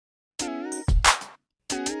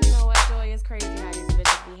it's crazy how these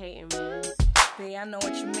bitches be hating, man. B, I know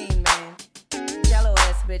what you mean, man. Jello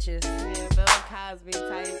ass bitches. Yeah, Bill Cosby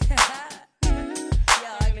type. Yo,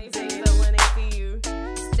 I can take see it up when they see you.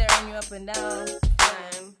 staring you up and down.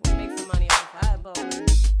 Man, we make some money off of eyeball.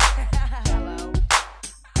 Jello.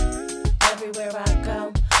 Everywhere I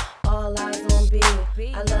go, all eyes on B.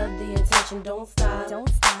 I love the intention, don't stop. Don't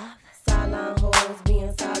stop. Sideline hoes,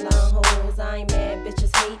 being sideline hoes. I ain't mad,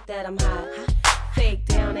 bitches hate that I'm hot. Fake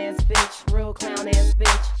down ass bitch, real clown ass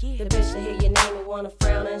bitch. The bitch that hear your name and wanna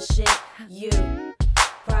frown and shit. You,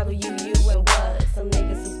 probably you and what? Some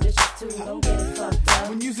niggas is bitches too, don't get it fucked up.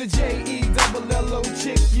 When you's a Jello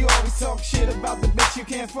chick, you always talk shit about the bitch you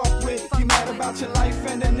can't fuck with. You mad about your life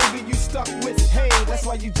and that nigga you stuck with. Hey, that's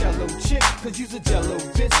why you Jello chick, cause you's a Jello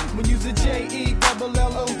bitch. When you's a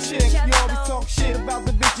Jello chick, you always talk shit about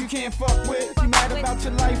the bitch you can't fuck with. You mad about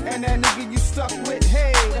your life and that nigga you stuck with.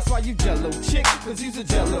 Hey, that's why you Jello chick, cause you's a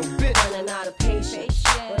Jello bitch. Running out of patience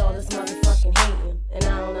with all this motherfucking hating, and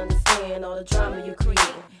I don't understand all the drama you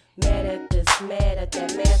creating. Mad at this, mad at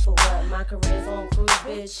that, mad for what? My career's on cruise,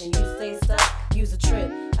 bitch, and you say stuff, use a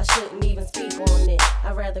trip. I shouldn't even speak on it.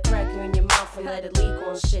 I'd rather crack you in your mouth and let it leak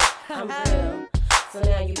on shit. I'm real, so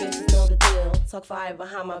now you bitches know the deal. Talk fire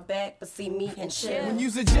behind my back, but see me and chill. When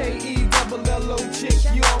you's a Jello chick,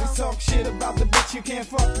 you always talk shit about the bitch you can't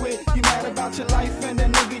fuck with. You mad about your life and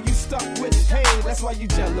that nigga you stuck with. Hey, that's why you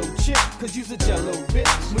Jello chick, cause you's a Jello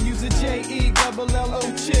bitch. When you's a Jello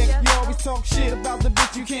chick, you always talk shit about the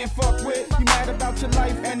bitch you can't fuck with. You mad about your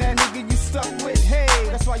life and that nigga you stuck with. Hey,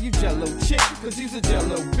 that's why you Jello chick, cause you's a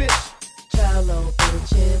Jello bitch. Jello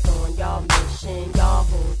bitches on y'all mission. Y'all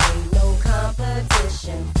hoes ain't no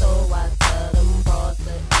competition. So I tell them bros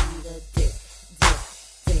to eat a dick.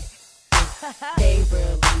 They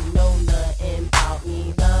really know nothing about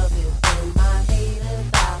me. Love it when my haters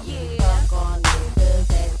out me. Fuck all niggas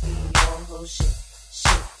that be on whole shit.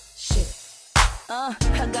 I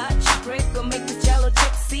got you, brick, gon' make this Jello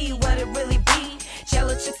chick see what it really be.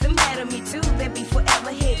 Jello chicks, they mad at me too, they be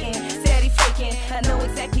forever hitting, steady faking. I know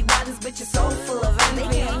exactly why this bitch is so full of envy.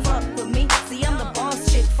 They can't fuck with me, see I'm the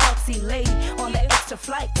boss chick, foxy lady. On the extra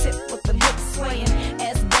flight tip with them hips swaying,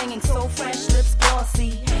 ass banging, so fresh, lips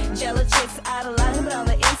glossy. Jello chicks out of line, but on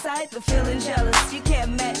the inside they're feeling jealous. You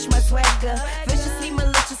can't match my swagger, viciously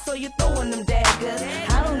malicious, so you're throwing them daggers.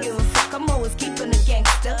 I don't give a fuck, I'm always keeping a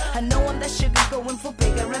gangster. I know I'm that sugar going for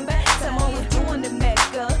bigger and better. I'm always doing the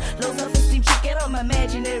mecca. Low self-esteem chick, get on my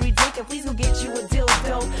imaginary dick, and please go get you a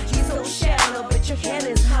dildo. You so shallow, but your head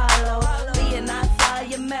is hollow. Being not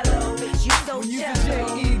fire mellow, bitch, you so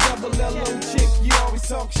shallow. Jello chick, you always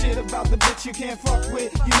talk shit about the bitch you can't fuck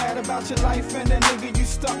with. You mad about your life and that nigga you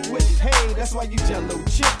stuck with. Hey, that's why you Jello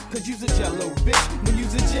chick, cause you's a Jello bitch. When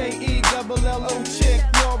you's a Jello chick,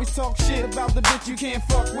 you always talk shit about the bitch you can't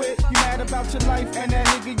fuck with. You mad about your life and that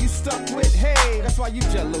nigga you stuck with. Hey, that's why you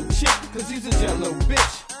Jello chick, cause you's a Jello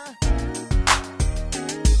bitch.